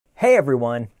Hey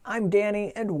everyone, I'm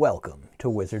Danny and welcome to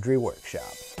Wizardry Workshop.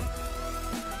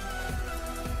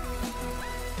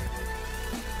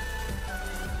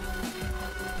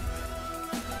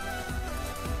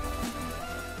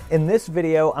 In this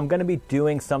video, I'm going to be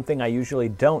doing something I usually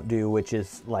don't do, which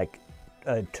is like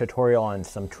a tutorial on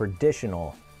some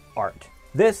traditional art.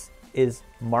 This is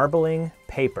marbling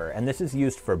paper, and this is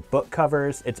used for book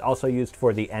covers. It's also used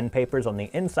for the end papers on the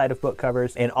inside of book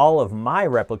covers. In all of my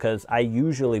replicas, I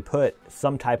usually put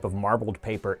some type of marbled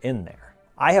paper in there.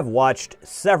 I have watched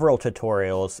several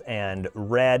tutorials and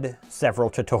read several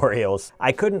tutorials.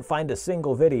 I couldn't find a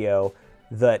single video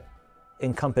that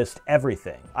encompassed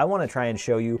everything. I want to try and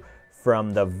show you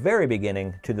from the very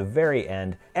beginning to the very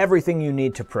end everything you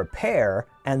need to prepare,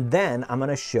 and then I'm going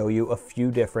to show you a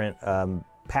few different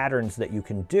patterns that you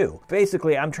can do.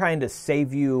 Basically, I'm trying to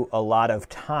save you a lot of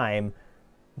time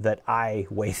that I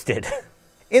wasted.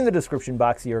 In the description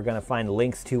box, you're going to find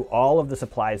links to all of the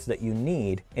supplies that you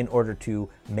need in order to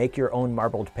make your own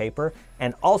marbled paper.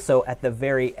 And also, at the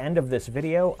very end of this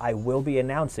video, I will be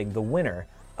announcing the winner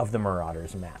of the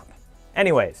Marauders map.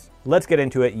 Anyways, let's get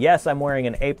into it. Yes, I'm wearing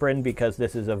an apron because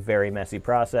this is a very messy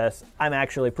process. I'm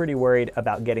actually pretty worried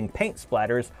about getting paint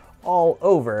splatters all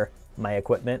over my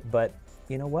equipment, but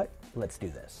you know what? Let's do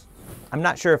this. I'm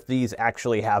not sure if these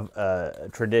actually have a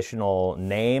traditional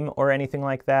name or anything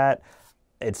like that.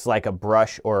 It's like a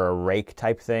brush or a rake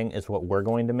type thing is what we're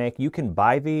going to make. You can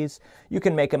buy these. You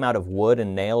can make them out of wood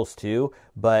and nails too,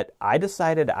 but I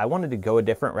decided I wanted to go a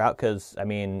different route because, I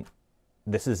mean,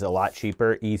 this is a lot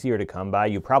cheaper, easier to come by.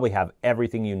 You probably have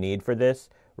everything you need for this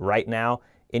right now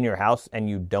in your house, and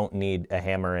you don't need a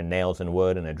hammer and nails and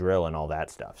wood and a drill and all that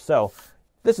stuff. So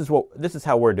this is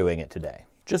how we're doing it today.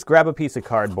 Just grab a piece of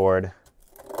cardboard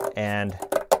and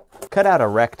cut out a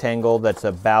rectangle that's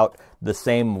about the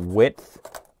same width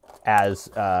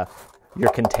as your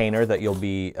container that you'll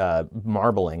be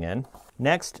marbling in.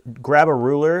 Next, grab a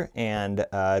ruler and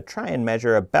try and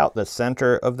measure about the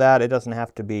center of that. It doesn't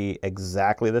have to be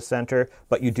exactly the center,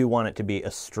 but you do want it to be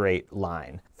a straight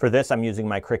line. For this, I'm using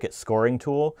my Cricut scoring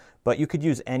tool, but you could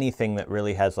use anything that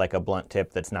really has like a blunt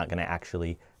tip that's not going to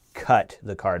actually cut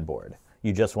the cardboard.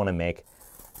 You just want to make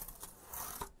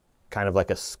kind of like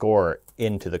a score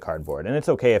into the cardboard. And it's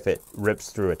okay if it rips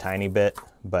through a tiny bit,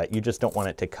 but you just don't want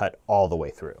it to cut all the way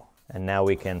through. And now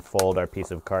we can fold our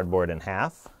piece of cardboard in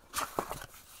half,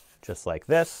 just like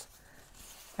this,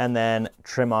 and then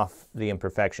trim off the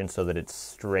imperfection so that it's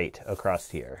straight across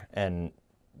here. And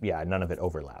yeah, none of it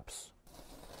overlaps.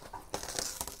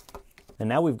 And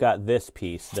now we've got this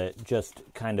piece that just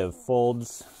kind of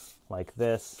folds like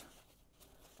this.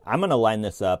 I'm going to line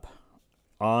this up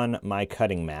on my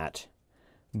cutting mat,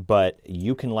 but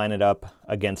you can line it up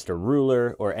against a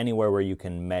ruler or anywhere where you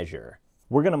can measure.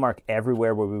 We're going to mark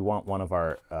everywhere where we want one of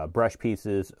our brush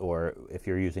pieces, or if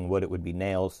you're using wood, it would be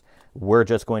nails. We're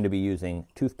just going to be using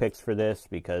toothpicks for this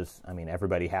because, I mean,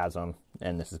 everybody has them,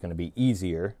 and this is going to be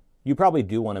easier. You probably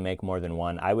do want to make more than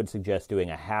one. I would suggest doing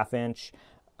a 1/2 inch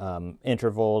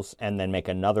intervals and then make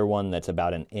another one that's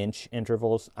about 1 inch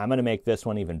intervals. I'm going to make this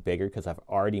one even bigger because I've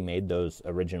already made those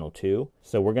original two.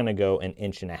 So we're going to go 1.5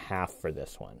 inches for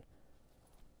this one.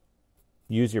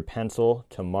 Use your pencil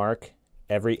to mark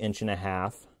every 1.5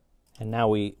 inches. And now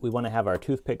we want to have our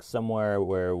toothpicks somewhere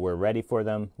where we're ready for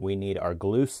them. We need our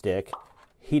glue stick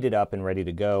heated up and ready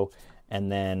to go.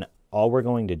 And then all we're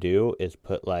going to do is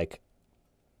put like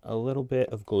a little bit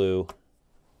of glue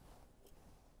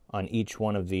on each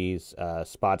one of these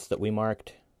spots that we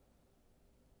marked,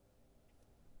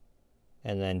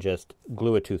 and then just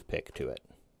glue a toothpick to it.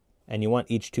 And you want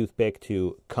each toothpick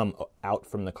to come out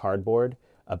from the cardboard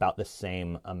about the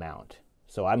same amount.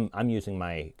 So I'm using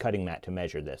my cutting mat to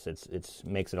measure this. It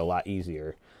makes it a lot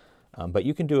easier, but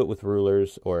you can do it with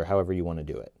rulers or however you want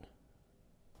to do it.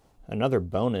 Another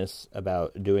bonus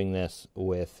about doing this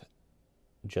with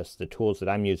just the tools that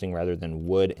I'm using rather than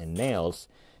wood and nails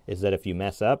is that if you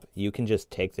mess up, you can just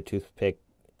take the toothpick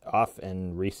off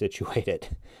and resituate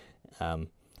it.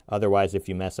 Otherwise, if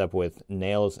you mess up with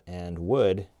nails and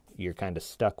wood, you're kind of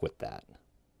stuck with that.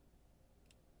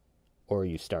 Or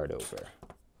you start over.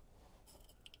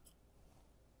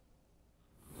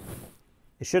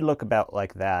 It should look about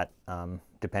like that,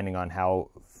 depending on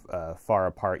how far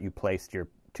apart you placed your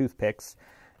toothpicks.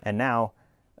 And now,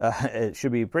 it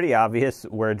should be pretty obvious.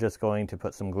 We're just going to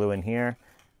put some glue in here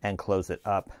and close it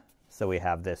up so we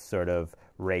have this sort of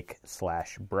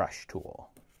rake/brush tool.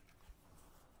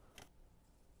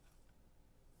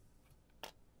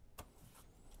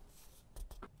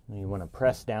 And you want to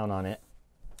press down on it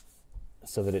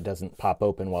so that it doesn't pop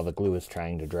open while the glue is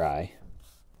trying to dry.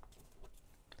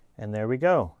 And there we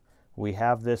go. we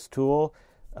have this tool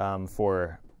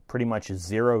for pretty much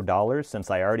 $0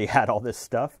 since I already had all this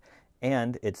stuff,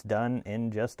 and it's done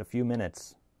in just a few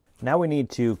minutes. Now we need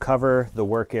to cover the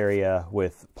work area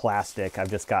with plastic.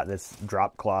 I've just got this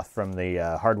drop cloth from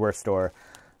the hardware store.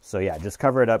 So yeah, just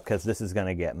cover it up because this is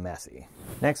gonna get messy.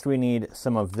 Next we need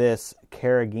some of this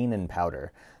carrageenan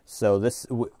powder. So this,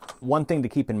 one thing to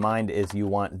keep in mind is you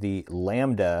want the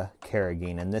Lambda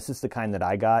carrageenan. This is the kind that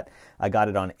I got. I got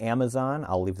it on Amazon.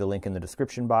 I'll leave the link in the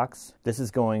description box. This is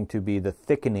going to be the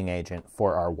thickening agent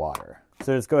for our water.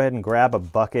 So just go ahead and grab a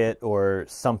bucket or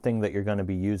something that you're going to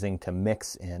be using to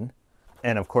mix in.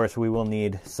 And of course we will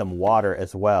need some water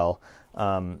as well.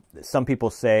 Some people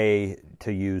say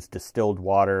to use distilled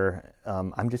water.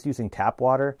 I'm just using tap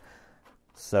water.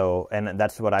 So, and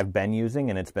that's what I've been using,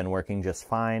 and it's been working just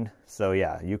fine. So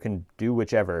yeah, you can do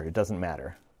whichever, it doesn't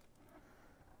matter.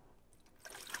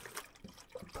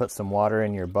 Put some water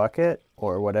in your bucket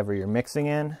or whatever you're mixing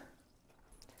in.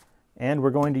 And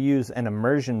we're going to use an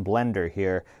immersion blender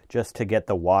here just to get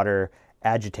the water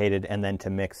agitated and then to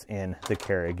mix in the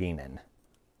carrageenan.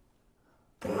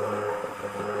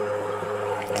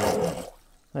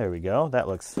 There we go, that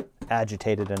looks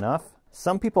agitated enough.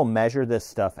 Some people measure this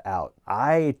stuff out.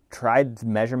 I tried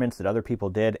measurements that other people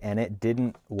did and it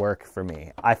didn't work for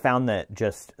me. I found that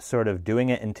just sort of doing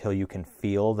it until you can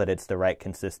feel that it's the right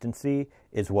consistency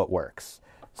is what works.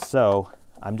 So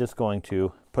I'm just going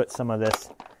to put some of this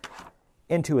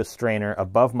into a strainer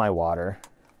above my water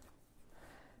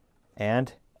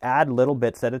and add little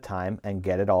bits at a time and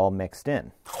get it all mixed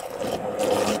in.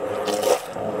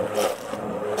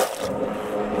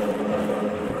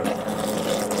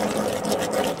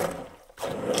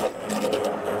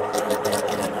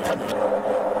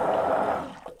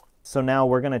 So now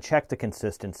we're going to check the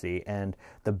consistency, and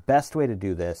the best way to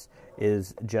do this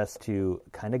is just to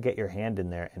kind of get your hand in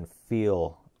there and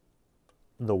feel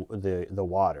the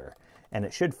water, and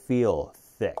it should feel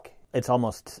thick. It's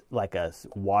almost like a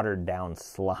watered down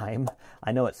slime.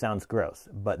 I know it sounds gross,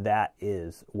 but that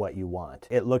is what you want.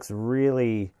 It looks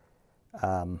really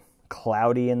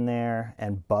cloudy in there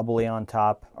and bubbly on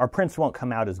top. Our prints won't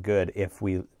come out as good if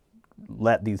we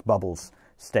let these bubbles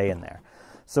stay in there.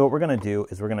 So what we're going to do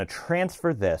is we're going to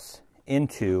transfer this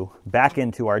back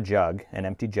into our jug, an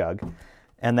empty jug,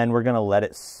 and then we're going to let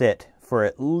it sit for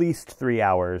at least 3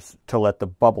 hours to let the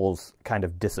bubbles kind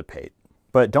of dissipate.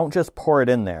 But don't just pour it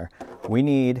in there. We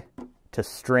need to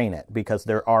strain it because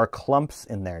there are clumps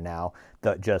in there now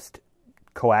that just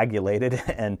coagulated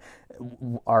and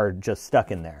are just stuck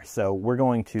in there. So we're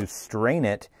going to strain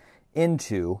it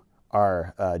into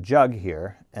our jug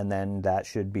here, and then that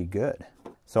should be good.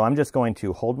 So I'm just going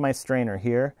to hold my strainer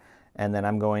here, and then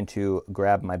I'm going to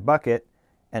grab my bucket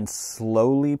and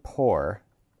slowly pour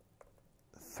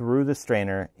through the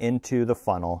strainer into the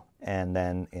funnel and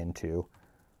then into,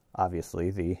 obviously,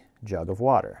 the jug of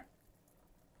water.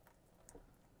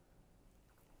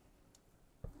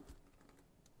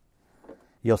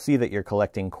 You'll see that you're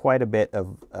collecting quite a bit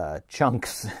of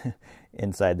chunks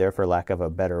inside there, for lack of a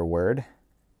better word.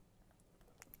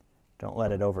 Don't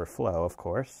let it overflow, of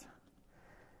course.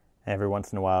 Every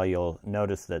once in a while you'll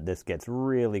notice that this gets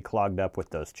really clogged up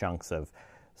with those chunks of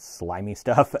slimy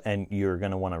stuff, and you're going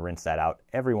to want to rinse that out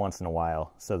every once in a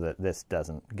while so that this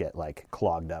doesn't get like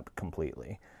clogged up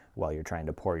completely while you're trying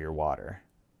to pour your water.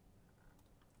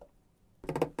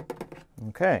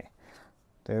 Okay,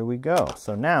 there we go.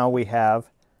 So now we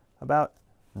have about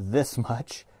this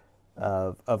much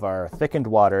of our thickened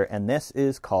water, and this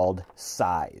is called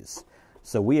size.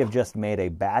 So we have just made a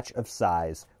batch of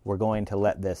size. We're going to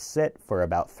let this sit for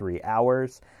about 3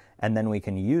 hours, and then we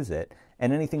can use it.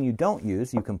 And anything you don't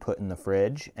use, you can put in the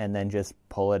fridge and then just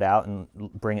pull it out and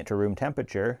bring it to room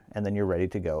temperature, and then you're ready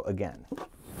to go again.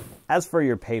 As for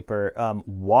your paper,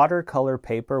 watercolor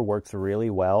paper works really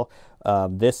well.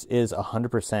 This is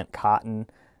 100% cotton,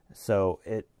 so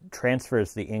it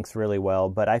transfers the inks really well.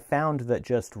 But I found that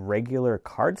just regular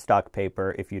cardstock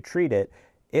paper, if you treat it,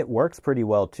 it works pretty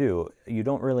well too. You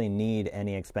don't really need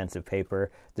any expensive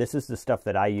paper. This is the stuff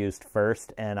that I used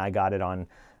first, and I got it on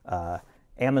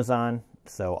Amazon,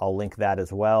 so I'll link that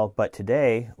as well. But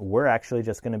today, we're actually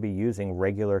just going to be using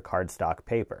regular cardstock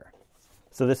paper.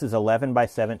 So this is 11 by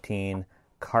 17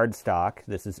 cardstock.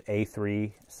 This is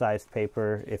A3 sized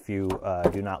paper if you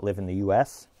do not live in the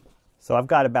US. So I've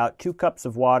got about 2 cups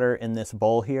of water in this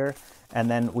bowl here, and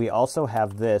then we also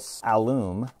have this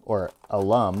alum, or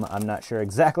alum. I'm not sure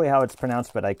exactly how it's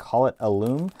pronounced, but I call it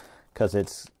alum because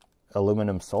it's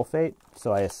aluminum sulfate,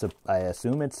 so I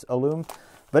assume it's alum.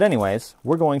 But anyways,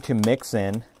 we're going to mix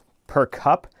in per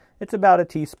cup. It's about a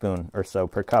teaspoon or so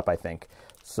per cup, I think.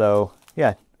 So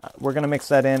yeah, We're going to mix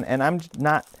that in, and I'm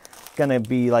not going to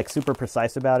be like super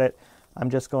precise about it. I'm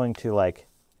just going to like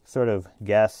sort of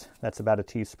guess. That's about a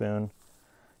teaspoon.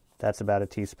 That's about a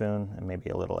teaspoon, and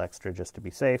maybe a little extra just to be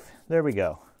safe. There we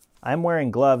go. I'm wearing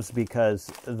gloves because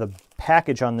the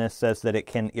package on this says that it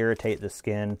can irritate the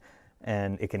skin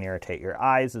and it can irritate your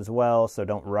eyes as well. So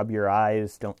don't rub your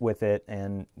eyes with it,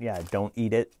 and yeah, don't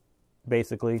eat it,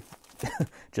 basically.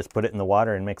 Just put it in the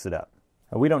water and mix it up.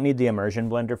 We don't need the Immersion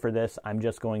Blender for this. I'm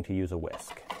just going to use a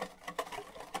whisk.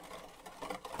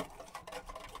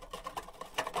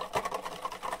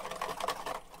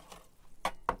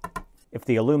 If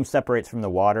the aluminum separates from the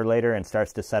water later and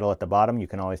starts to settle at the bottom, you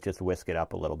can always just whisk it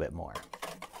up a little bit more.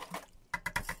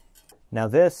 Now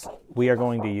this we are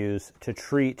going to use to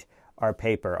treat our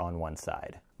paper on one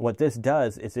side. What this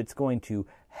does is it's going to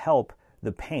help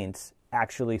the paints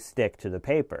actually stick to the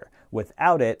paper.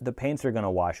 Without it, the paints are going to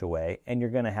wash away and you're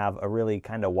going to have a really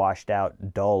kind of washed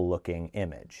out, dull looking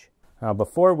image. Now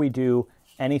before we do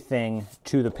anything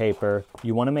to the paper,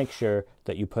 you want to make sure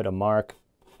that you put a mark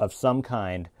of some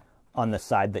kind on the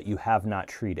side that you have not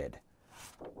treated,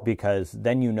 because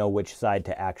then you know which side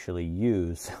to actually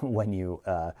use when you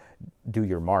do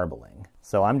your marbling.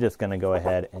 So I'm just going to go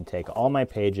ahead and take all my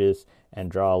pages and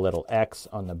draw a little X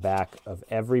on the back of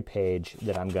every page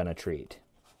that I'm going to treat.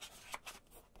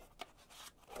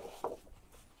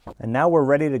 And now we're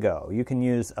ready to go. You can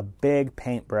use a big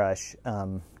paintbrush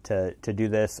to do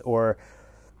this, or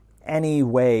any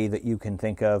way that you can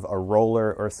think of, a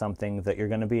roller or something that you're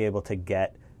going to be able to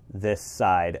get this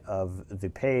side of the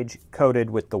page coated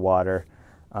with the water.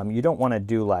 You don't want to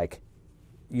do like,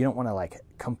 you don't want to like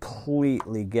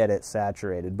completely get it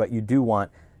saturated, but you do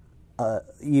want an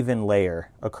even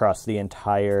layer across the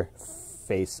entire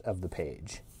face of the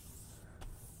page.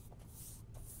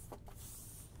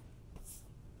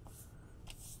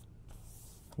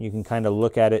 You can kind of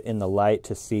look at it in the light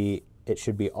to see it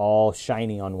should be all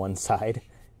shiny on one side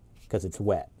because it's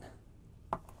wet.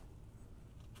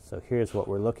 So here's what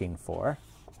we're looking for.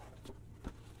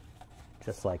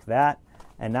 Just like that.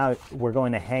 And now we're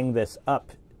going to hang this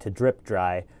up to drip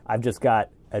dry. I've just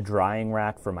got a drying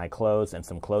rack for my clothes and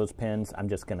some clothespins. I'm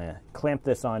just going to clamp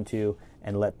this onto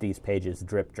and let these pages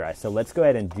drip dry. So let's go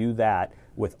ahead and do that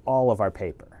with all of our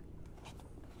paper.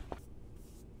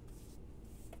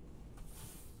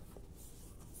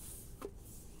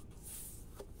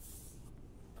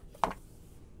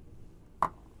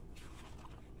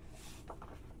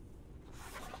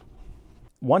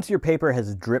 Once your paper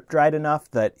has drip dried enough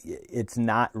that it's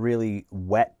not really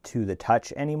wet to the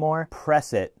touch anymore,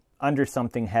 press it under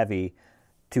something heavy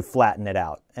to flatten it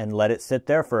out and let it sit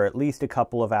there for at least a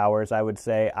couple of hours, I would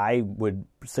say. I would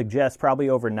suggest probably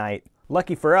overnight.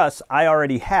 Lucky for us, I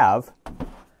already have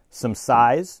some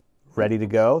size ready to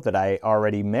go that I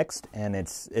already mixed, and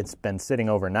it's been sitting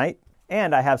overnight.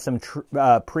 And I have some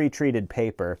pre-treated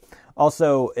paper.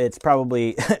 Also, it's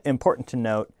probably important to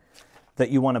note that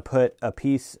you want to put a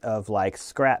piece of like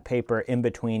scrap paper in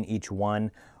between each one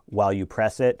while you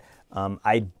press it.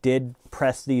 I did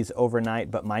press these overnight,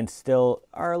 but mine still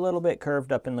are a little bit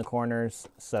curved up in the corners,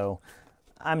 so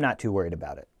I'm not too worried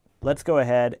about it. Let's go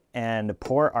ahead and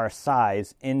pour our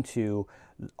size into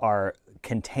our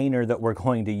container that we're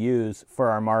going to use for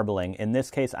our marbling. In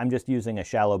this case, I'm just using a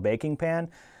shallow baking pan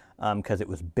because it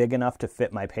was big enough to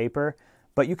fit my paper.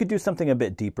 But you could do something a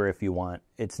bit deeper if you want.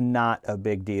 It's not a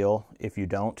big deal. If you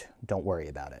don't worry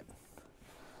about it.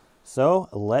 So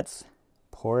let's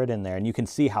pour it in there, and you can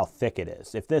see how thick it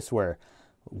is. If this were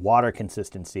water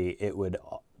consistency, it would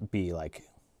be like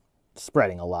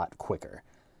spreading a lot quicker.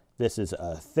 This is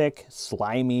a thick,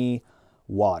 slimy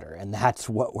water, and that's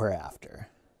what we're after.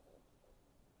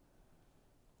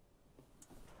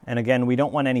 And again, we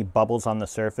don't want any bubbles on the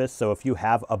surface, so if you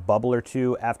have a bubble or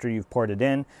two after you've poured it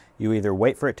in, you either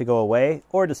wait for it to go away,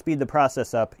 or to speed the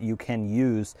process up, you can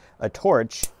use a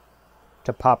torch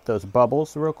to pop those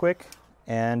bubbles real quick,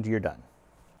 and you're done.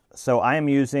 So I am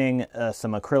using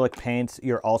some acrylic paints.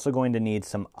 You're also going to need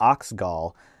some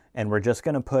oxgall, and we're just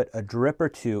going to put a drip or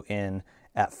two in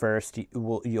at first.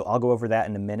 I'll go over that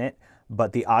in a minute,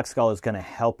 but the oxgall is going to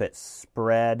help it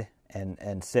spread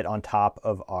and sit on top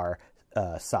of our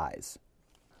size.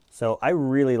 So I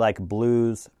really like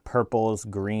blues, purples,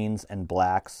 greens, and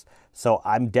blacks. So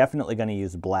I'm definitely going to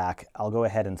use black. I'll go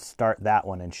ahead and start that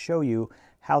one and show you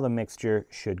how the mixture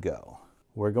should go.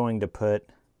 We're going to put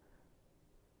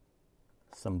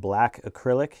some black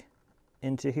acrylic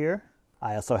into here.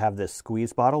 I also have this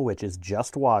squeeze bottle, which is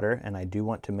just water, and I do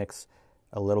want to mix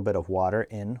a little bit of water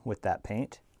in with that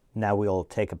paint. Now we'll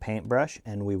take a paintbrush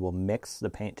and we will mix the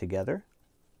paint together.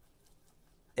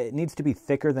 It needs to be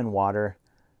thicker than water.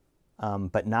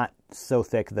 but not so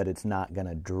thick that it's not going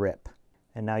to drip.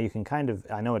 And now you can kind of,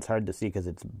 I know it's hard to see because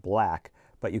it's black,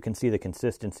 but you can see the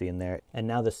consistency in there. And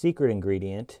now the secret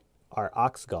ingredient, our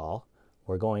ox gall,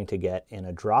 we're going to get in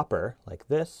a dropper like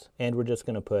this, and we're just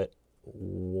going to put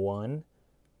 1,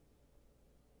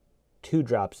 2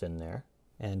 drops in there,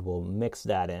 and we'll mix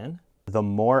that in. The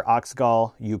more ox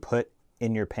gall you put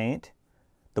in your paint,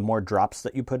 the more drops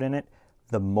that you put in it,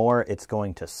 the more it's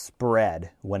going to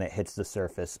spread when it hits the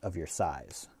surface of your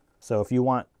size. So if you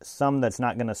want some that's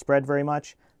not going to spread very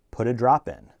much, put a drop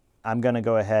in. I'm going to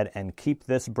go ahead and keep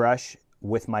this brush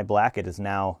with my black. It is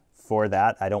now for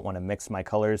that. I don't want to mix my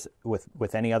colors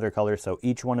with any other color, so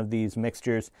each one of these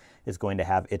mixtures is going to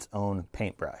have its own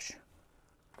paintbrush.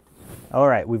 All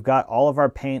right, we've got all of our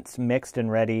paints mixed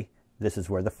and ready. This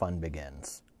is where the fun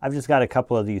begins. I've just got a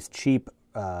couple of these cheap,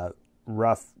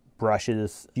 rough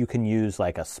brushes. You can use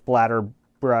like a splatter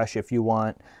brush if you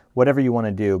want, whatever you want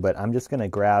to do, but I'm just going to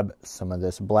grab some of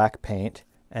this black paint,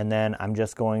 and then I'm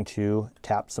just going to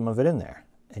tap some of it in there,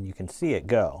 and you can see it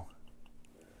go.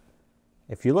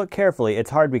 If you look carefully, it's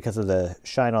hard because of the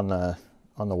shine on the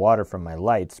water from my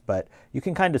lights, but you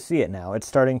can kind of see it now. It's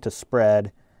starting to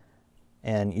spread,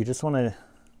 and you just want to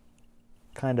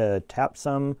kind of tap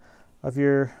some of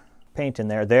your paint in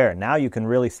there. There, now you can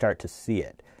really start to see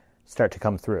it start to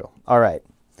come through. All right,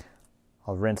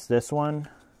 I'll rinse this one.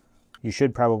 You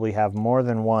should probably have more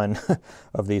than one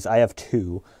of these. I have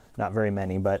 2, not very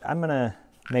many, but I'm gonna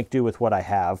make do with what I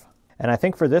have. And I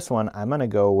think for this one, I'm gonna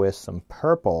go with some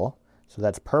purple. So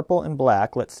that's purple and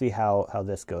black. Let's see how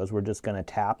this goes. We're just gonna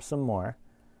tap some more.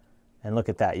 And look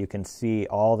at that, you can see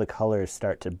all the colors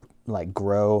start to like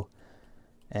grow,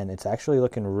 and it's actually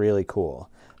looking really cool.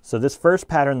 So this first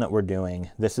pattern that we're doing,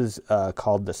 this is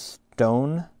called the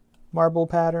stone marble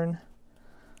pattern.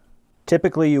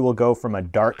 Typically you will go from a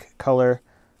dark color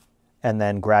and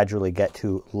then gradually get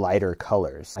to lighter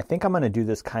colors. I think I'm going to do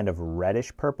this kind of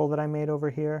reddish purple that I made over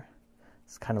here.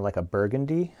 It's kind of like a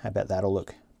burgundy. I bet that'll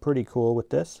look pretty cool with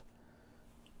this.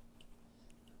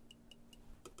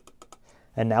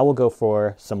 And now we'll go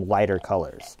for some lighter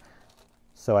colors.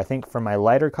 So I think for my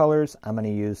lighter colors, I'm going to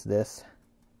use this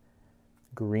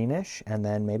greenish and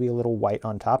then maybe a little white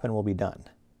on top, and we'll be done.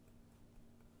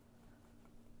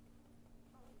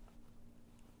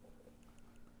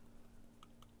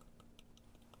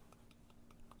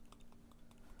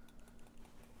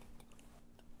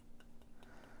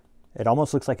 It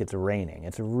almost looks like it's raining.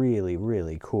 It's really,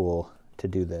 really cool to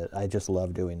do this. I just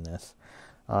love doing this.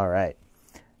 All right.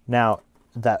 Now,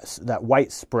 that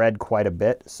white spread quite a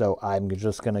bit, so I'm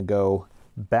just going to go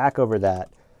back over that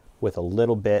with a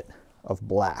little bit of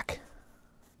black,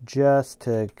 just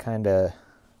to kind of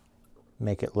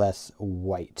make it less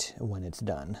white when it's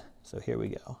done. So here we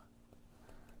go.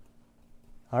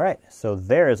 All right, so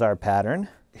there is our pattern.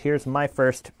 Here's my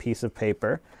first piece of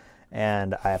paper,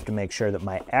 and I have to make sure that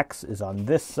my X is on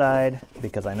this side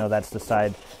because I know that's the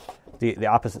side, the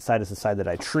opposite side is the side that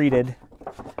I treated.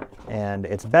 And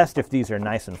it's best if these are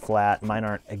nice and flat. Mine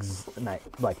aren't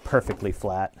like perfectly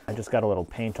flat. I just got a little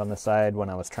paint on the side when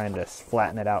I was trying to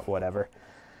flatten it out, whatever.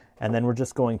 And then we're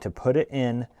just going to put it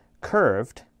in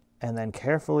curved and then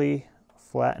carefully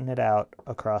flatten it out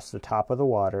across the top of the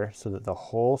water so that the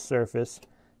whole surface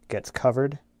gets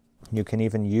covered. You can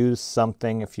even use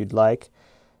something if you'd like.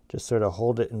 Just sort of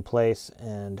hold it in place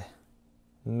and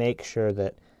make sure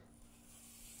that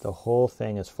the whole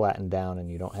thing is flattened down and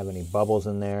you don't have any bubbles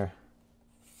in there.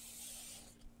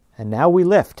 And now we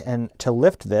lift. And to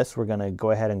lift this, we're going to go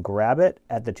ahead and grab it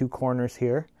at the 2 corners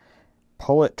here,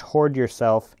 pull it toward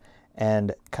yourself,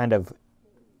 and kind of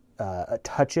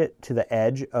touch it to the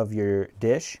edge of your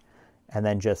dish, and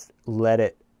then just let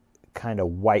it kind of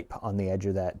wipe on the edge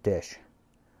of that dish.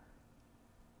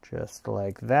 Just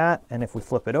like that. And if we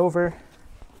flip it over,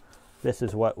 this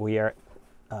is what we are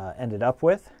ended up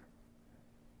with.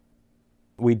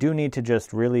 We do need to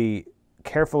just really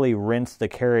carefully rinse the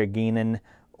carrageenan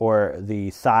or the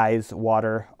size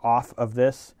water off of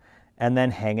this, and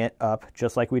then hang it up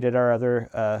just like we did our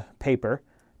other paper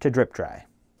to drip dry.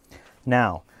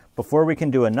 Now, before we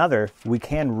can do another, we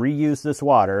can reuse this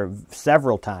water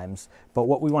several times, but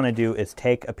what we want to do is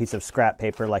take a piece of scrap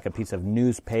paper, like a piece of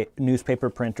newspaper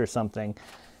print or something,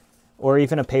 or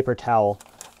even a paper towel,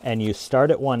 and you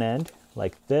start at one end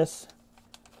like this,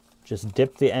 just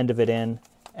dip the end of it in,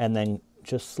 and then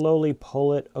just slowly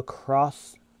pull it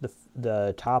across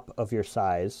the top of your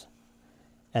size,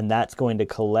 and that's going to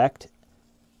collect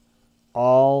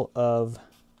all of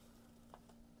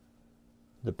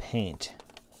the paint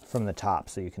from the top,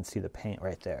 so you can see the paint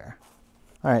right there.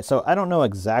 All right, so I don't know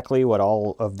exactly what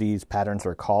all of these patterns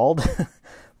are called,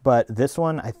 But this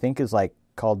one I think is like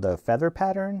called the feather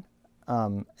pattern,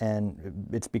 and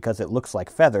it's because it looks like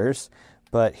feathers.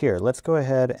 But here, let's go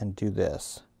ahead and do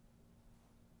this.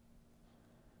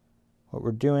 What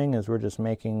we're doing is we're just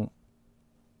making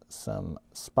some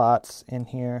spots in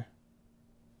here,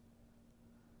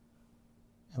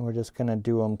 and we're just going to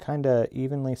do them kind of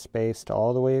evenly spaced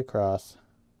all the way across,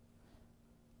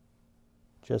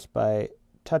 just by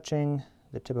touching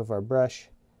the tip of our brush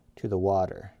to the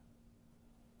water.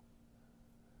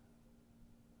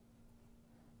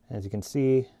 As you can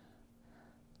see,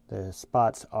 the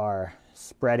spots are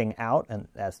spreading out, and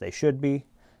as they should be.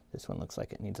 This one looks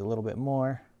like it needs a little bit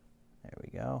more. There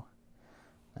we go.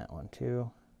 That one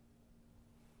too.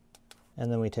 And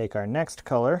then we take our next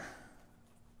color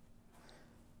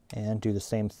and do the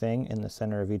same thing in the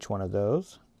center of each one of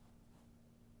those.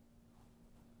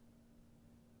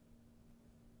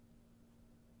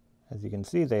 As you can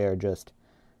see, they are just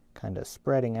kind of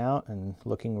spreading out and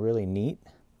looking really neat,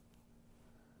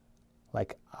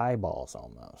 like eyeballs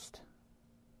almost.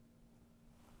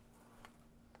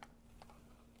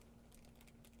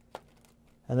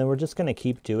 And then we're just going to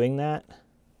keep doing that.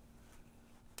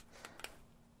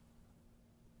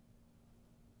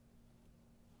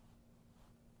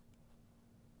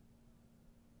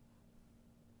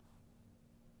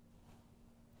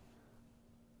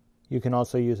 You can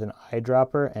also use an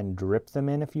eyedropper and drip them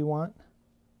in if you want.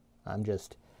 I'm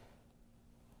just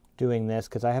doing this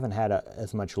because I haven't had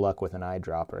as much luck with an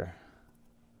eyedropper.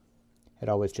 It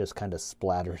always just kind of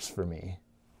splatters for me.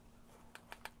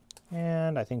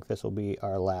 And I think this will be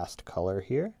our last color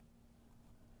here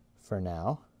for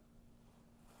now.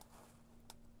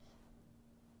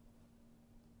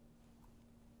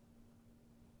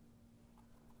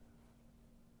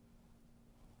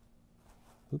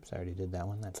 Oops, I already did that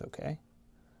one. That's okay.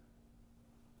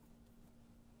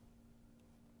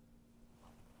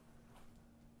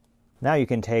 Now you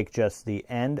can take just the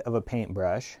end of a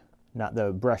paintbrush, not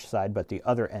the brush side, but the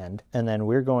other end, and then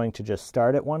we're going to just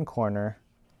start at one corner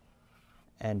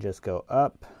and just go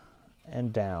up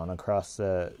and down across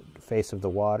the face of the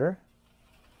water.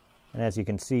 And as you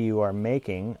can see, you are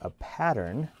making a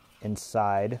pattern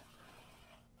inside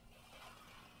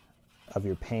of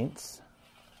your paints.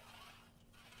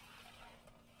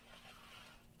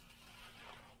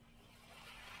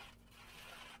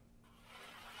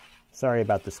 Sorry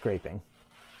about the scraping.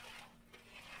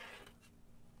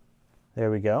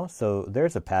 There we go. So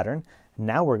there's a pattern.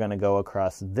 Now we're going to go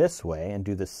across this way and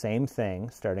do the same thing,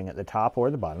 starting at the top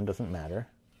or the bottom, doesn't matter.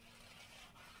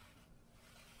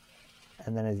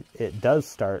 And then it does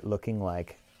start looking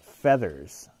like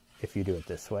feathers if you do it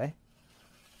this way.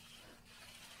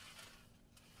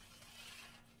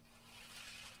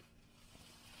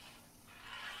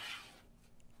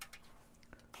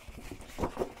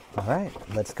 All right,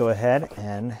 let's go ahead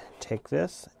and take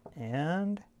this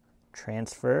and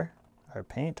transfer our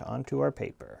paint onto our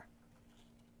paper.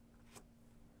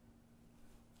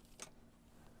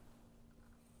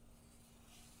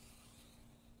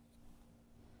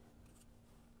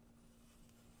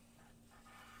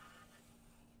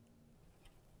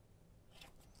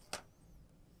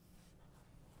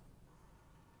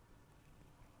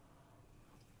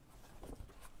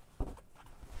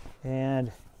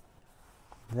 And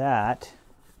that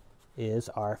is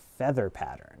our feather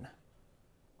pattern.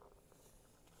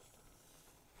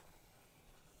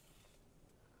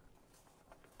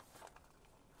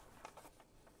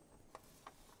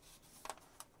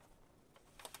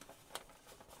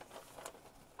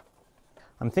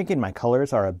 I'm thinking my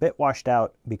colors are a bit washed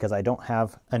out because I don't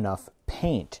have enough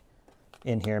paint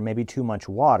in here, maybe too much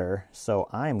water, so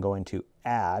I'm going to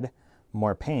add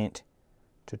more paint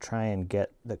to try and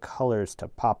get the colors to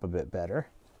pop a bit better.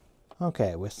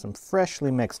 Okay, with some freshly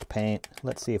mixed paint,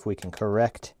 let's see if we can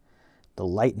correct the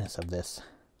lightness of this.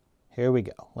 Here we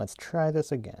go. Let's try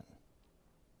this again.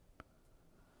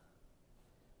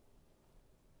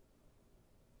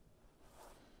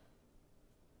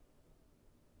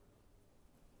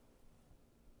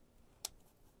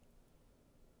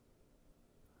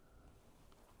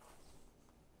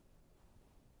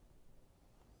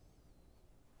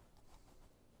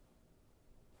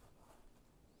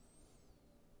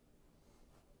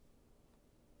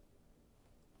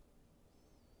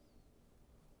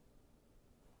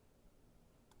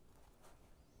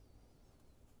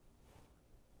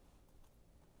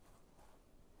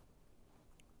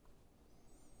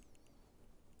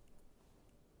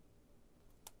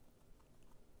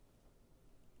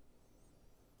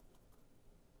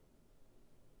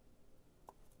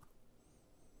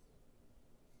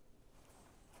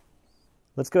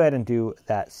 Let's go ahead and do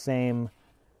that same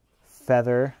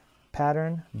feather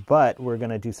pattern, but we're going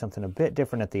to do something a bit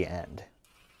different at the end.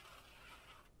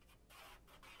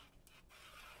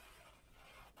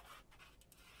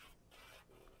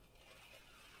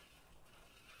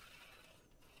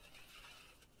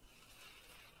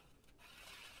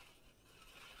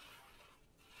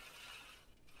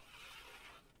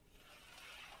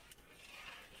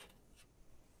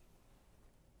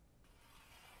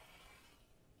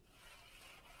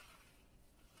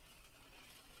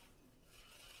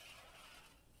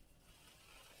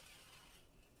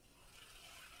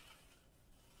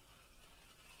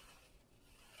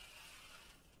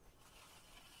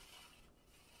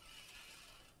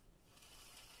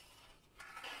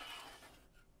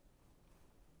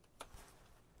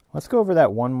 Let's go over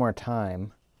that one more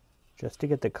time, just to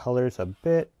get the colors a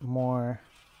bit more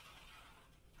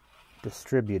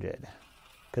distributed.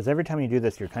 Because every time you do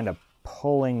this, you're kind of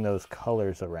pulling those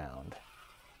colors around.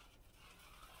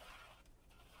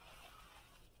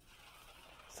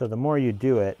 So the more you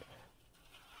do it,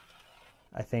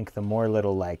 I think the more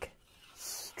little like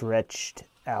stretched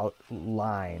out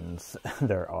lines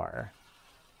there are.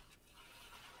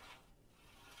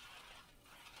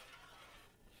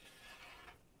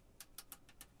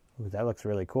 Ooh, that looks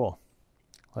really cool.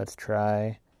 Let's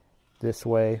try this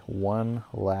way one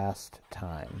last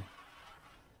time.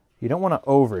 You don't want to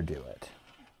overdo it.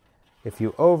 If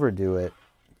you overdo it,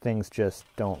 things just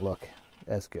don't look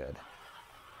as good.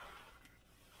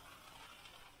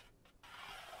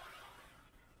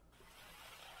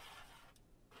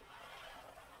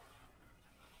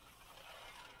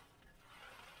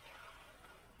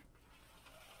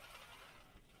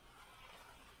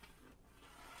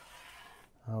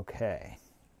 Okay.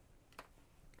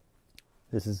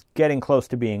 This is getting close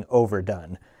to being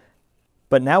overdone.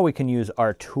 But now we can use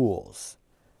our tools.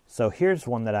 So here's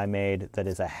one that I made that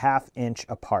is a 1/2 inch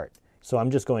apart. So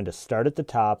I'm just going to start at the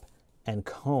top and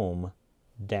comb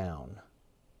down.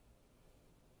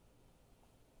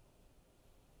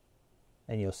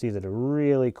 And you'll see that a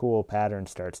really cool pattern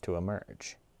starts to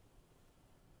emerge.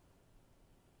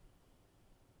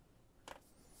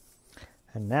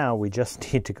 And now we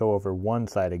just need to go over one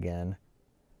side again,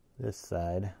 this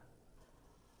side.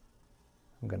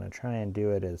 I'm going to try and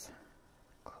do it as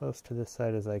close to this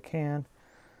side as I can.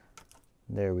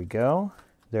 There we go.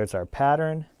 There's our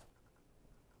pattern.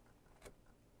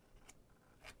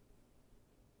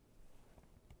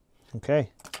 Okay.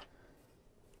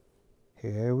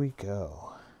 Here we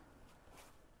go.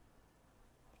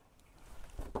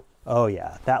 Oh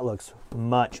yeah, that looks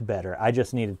much better. I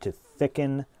just needed to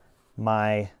thicken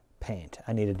my paint.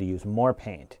 I needed to use more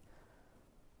paint.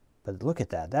 But look at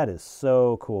that. That is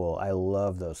so cool. I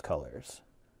love those colors.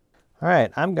 All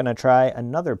right, I'm going to try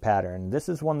another pattern. This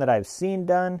is one that I've seen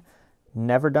done,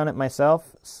 never done it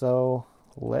myself, so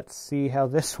let's see how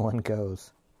this one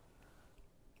goes.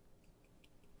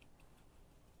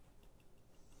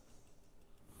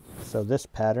 So this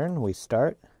pattern, we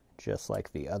start just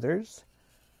like the others.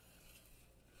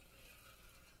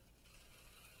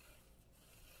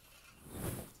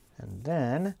 And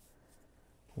then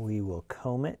we will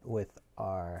comb it with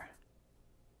our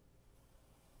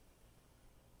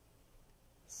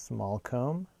small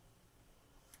comb.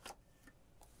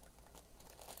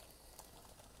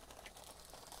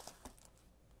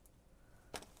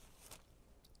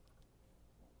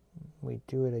 We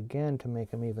do it again to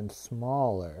make them even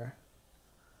smaller.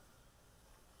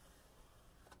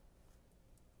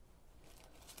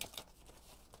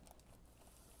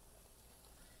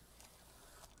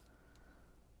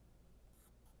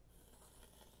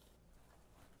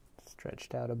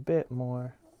 Stretched out a bit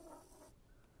more.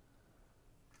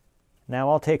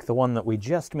 Now I'll take the one that we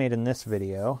just made in this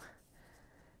video,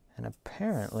 and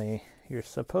apparently you're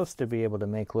supposed to be able to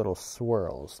make little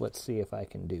swirls. Let's see if I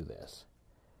can do this.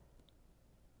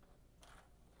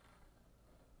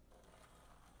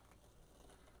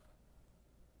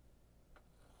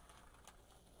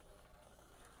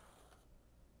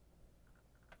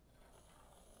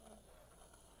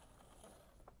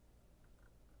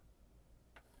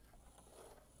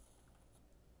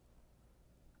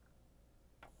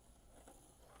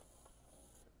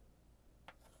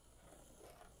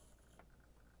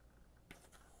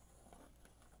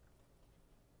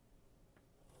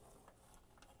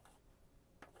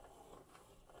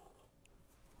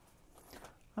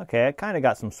 Okay, I kind of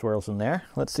got some swirls in there.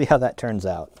 Let's see how that turns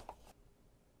out.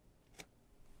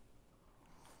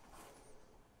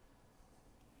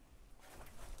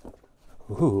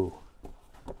 Ooh,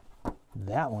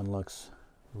 that one looks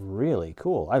really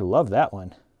cool. I love that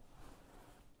one.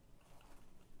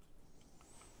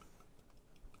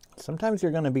 Sometimes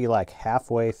you're going to be like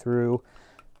halfway through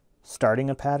starting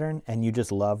a pattern and you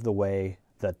just love the way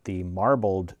that the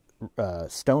marbled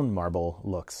stone marble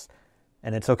looks.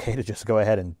 And it's okay to just go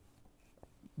ahead and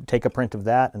take a print of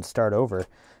that and start over,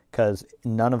 because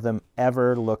none of them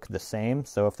ever look the same.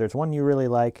 So if there's one you really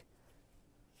like,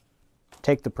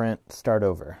 take the print, start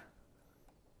over.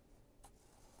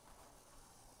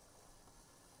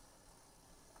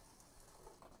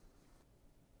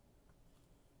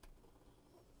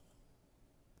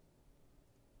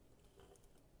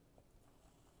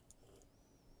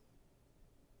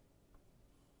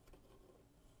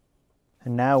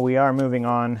 And now we are moving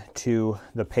on to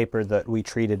the paper that we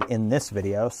treated in this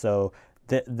video. So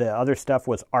the other stuff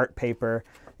was art paper.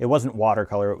 It wasn't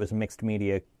watercolor, it was mixed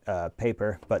media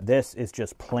paper, but this is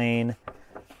just plain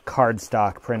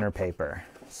cardstock printer paper.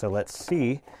 So let's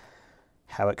see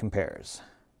how it compares.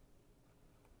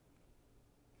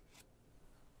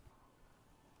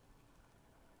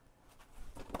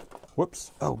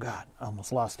 Whoops, oh God, I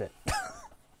almost lost it.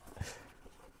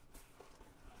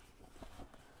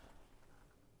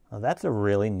 Oh, that's a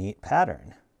really neat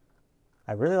pattern.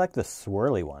 I really like the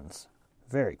swirly ones.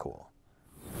 Very cool.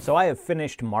 So I have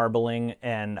finished marbling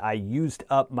and I used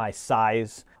up my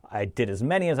size. I did as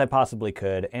many as I possibly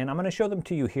could, and I'm going to show them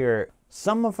to you here.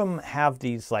 Some of them have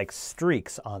these like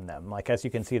streaks on them. Like as you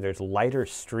can see, there's lighter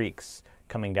streaks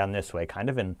coming down this way, kind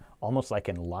of in almost like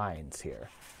in lines here.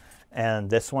 And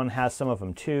this one has some of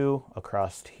them too,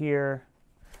 across here.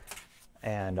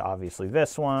 And obviously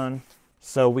this one.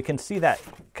 So we can see that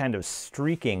kind of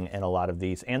streaking in a lot of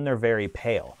these, and they're very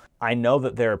pale. I know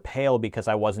that they're pale because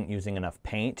I wasn't using enough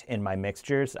paint in my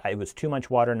mixtures. It was too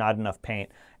much water, not enough paint.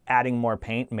 Adding more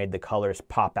paint made the colors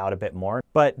pop out a bit more.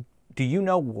 But do you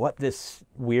know what this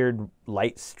weird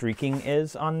light streaking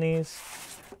is on these?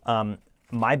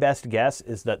 My best guess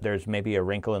is that there's maybe a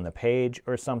wrinkle in the page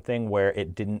or something where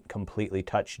it didn't completely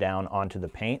touch down onto the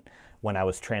paint when I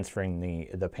was transferring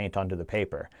the paint onto the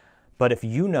paper. But if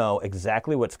you know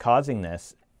exactly what's causing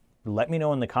this, let me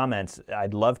know in the comments.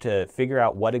 I'd love to figure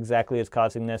out what exactly is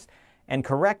causing this and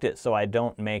correct it so I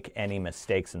don't make any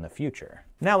mistakes in the future.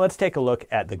 Now let's take a look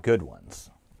at the good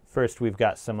ones. First, we've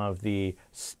got some of the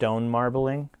stone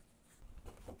marbling.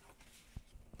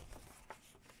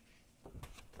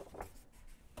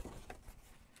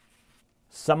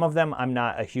 Some of them I'm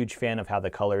not a huge fan of how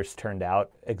the colors turned out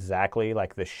exactly,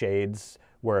 like the shades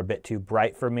were a bit too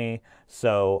bright for me.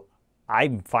 So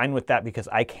I'm fine with that because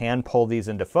I can pull these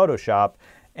into Photoshop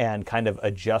and kind of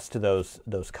adjust to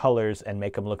those colors and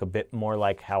make them look a bit more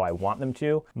like how I want them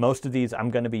to. Most of these I'm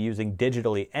going to be using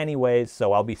digitally anyways,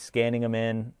 so I'll be scanning them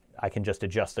in. I can just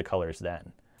adjust the colors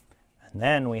then. And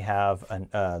then we have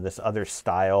this other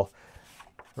style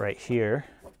right here.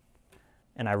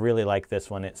 And I really like this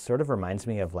one. It sort of reminds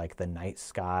me of like the night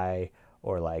sky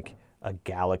or like a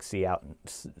galaxy out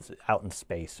in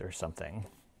space or something.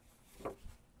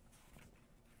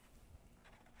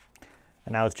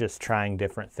 And I was just trying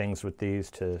different things with these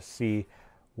to see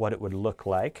what it would look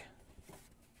like.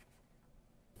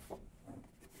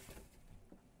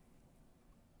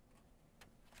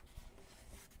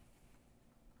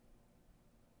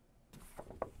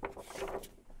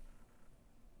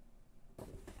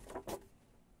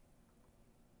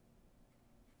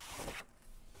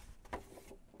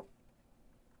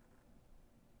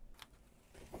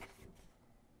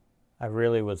 I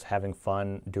really was having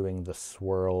fun doing the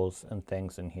swirls and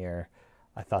things in here.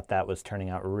 I thought that was turning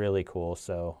out really cool,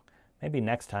 so maybe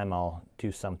next time I'll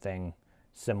do something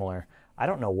similar. I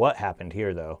don't know what happened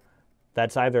here though.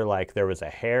 That's either like there was a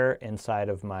hair inside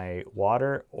of my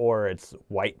water or it's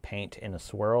white paint in a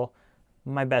swirl.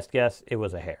 My best guess, it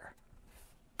was a hair.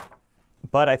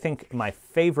 But I think my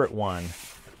favorite one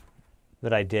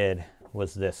that I did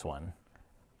was this one.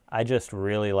 I just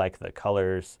really like the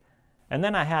colors. And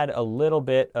then I had a little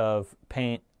bit of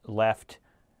paint left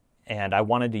and I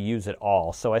wanted to use it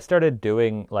all. So I started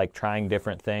doing like trying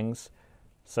different things.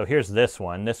 So here's this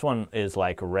one. This one is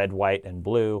like red, white, and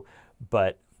blue,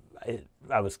 but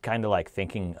I was kind of like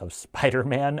thinking of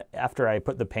Spider-Man after I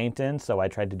put the paint in. So I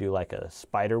tried to do like a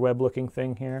spider web looking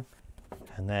thing here.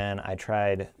 And then I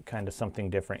tried kind of something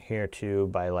different here too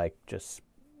by like just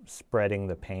spreading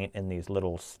the paint in these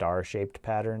little star-shaped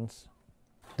patterns.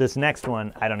 This next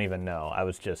one, I don't even know. I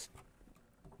was just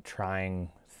trying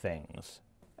things.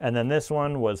 And then this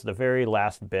one was the very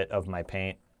last bit of my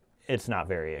paint. It's not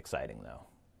very exciting though.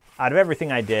 Out of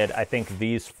everything I did, I think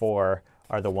these four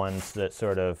are the ones that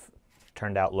sort of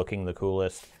turned out looking the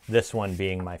coolest. This one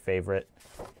being my favorite.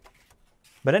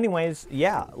 But anyways,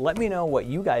 yeah, let me know what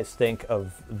you guys think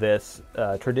of this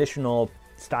traditional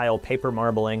style paper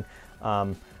marbling.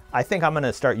 I think I'm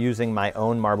gonna start using my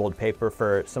own marbled paper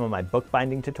for some of my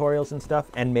bookbinding tutorials and stuff,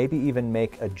 and maybe even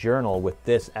make a journal with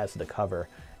this as the cover.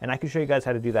 And I can show you guys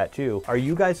how to do that too. Are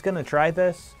you guys gonna try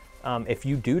this? If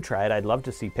you do try it, I'd love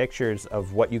to see pictures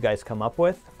of what you guys come up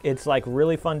with. It's like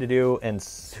really fun to do and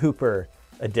super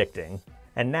addicting.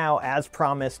 And now, as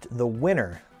promised, the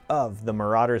winner of the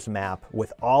Marauders map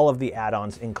with all of the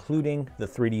add-ons, including the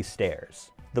 3D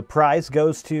stairs. The prize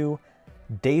goes to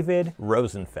David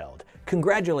Rosenfeld.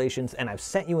 Congratulations, and I've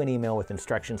sent you an email with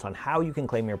instructions on how you can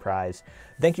claim your prize.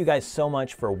 Thank you guys so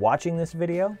much for watching this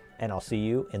video, and I'll see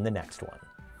you in the next one.